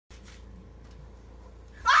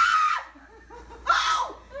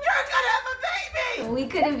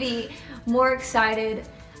couldn't be more excited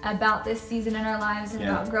about this season in our lives and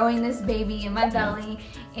about growing this baby in my belly.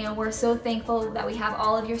 And we're so thankful that we have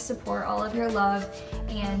all of your support, all of your love,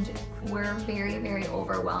 and we're very, very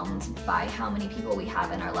overwhelmed by how many people we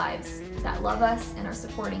have in our lives that love us and are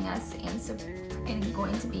supporting us and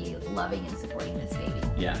going to be loving and supporting this baby.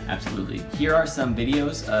 Yeah, absolutely. Here are some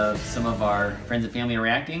videos of some of our friends and family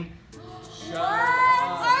reacting. What?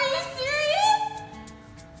 Are you serious?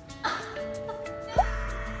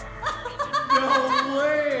 No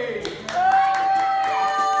way!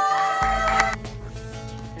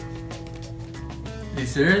 Are you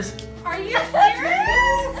serious? Are you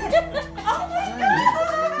serious? Oh my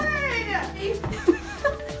God!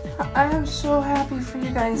 I am so happy for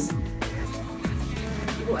you guys.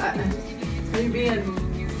 What? Are you being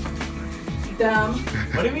dumb?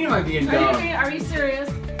 What do you mean am I being dumb? Are you serious?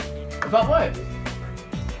 About what?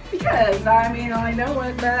 Because, I mean, I know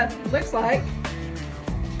what that looks like.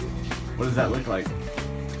 What does that look like?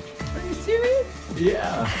 Are you serious?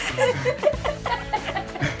 Yeah.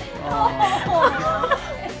 Oh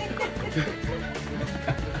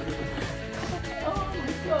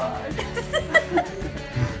my God.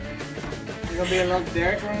 You're gonna be a little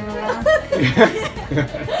Derek running around?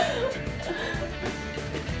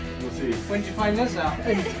 We'll see. When did you find this out? A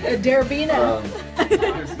Derabina.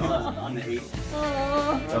 On the 8th.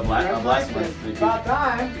 Of last month. About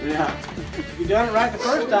time. Yeah. You done it right the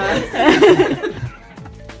first time.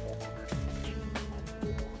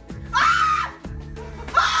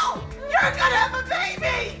 Oh! You're gonna have a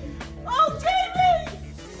baby! Oh, Jamie!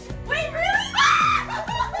 Wait, really? No!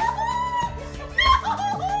 Oh!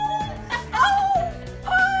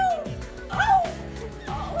 Oh! Oh!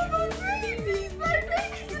 Oh, my babies! My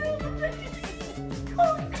babies gonna have a baby!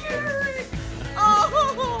 Oh, Derek! Oh!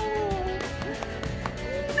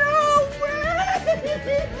 No way!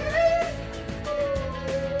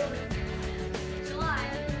 July.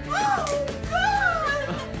 Oh, God!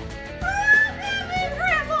 I'm having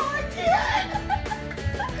grandma again!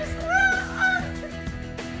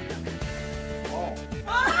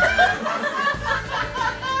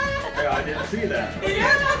 Yeah, I didn't see that.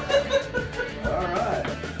 Yeah! Alright.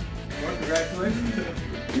 Well, congratulations.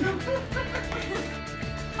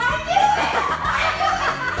 I did it!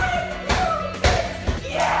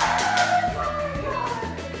 Yes!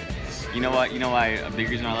 Oh, You know what? You know why a big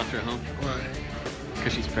reason I left her at home? Why?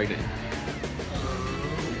 Because she's pregnant.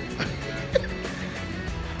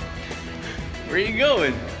 Where are you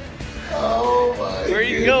going? Oh my Where are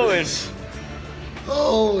you going?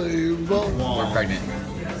 Holy moly. We're pregnant.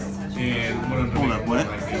 Hold up, what?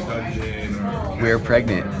 We're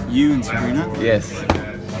pregnant. You and Sabrina? Yes.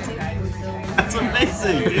 That's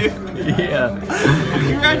amazing, dude. Yeah.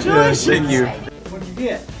 Congratulations. Thank you. What'd you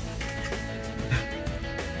get?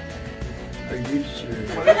 Are you sure?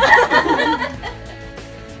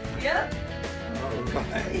 Yep.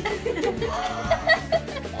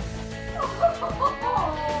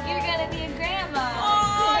 You're gonna be a grandma.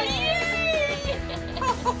 Oh, yay!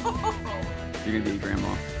 You're gonna be a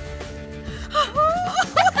grandma.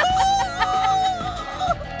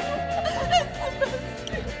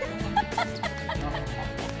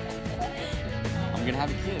 I'm gonna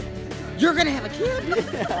have a kid. You're gonna have a kid?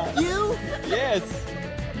 Yeah. You? Yes.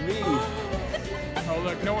 Me. Oh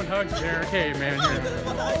look, no one hugs Derek. Hey man,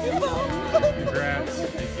 congrats.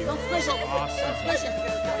 Thank you. Don't squish it. Awesome. Don't squish it.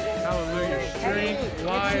 Hallelujah. Strength,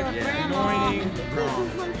 life, anointing.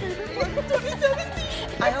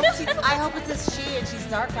 I hope it's a she and she's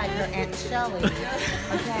dark like her Aunt Shelley.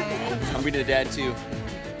 Okay? I'm being a dad too.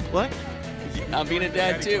 What? I'm being a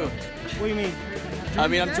dad too. What do you mean? I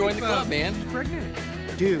mean, I'm joining the club, man. Pregnant.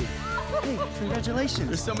 Dude. Hey, congratulations.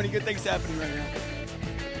 There's so many good things happening right now.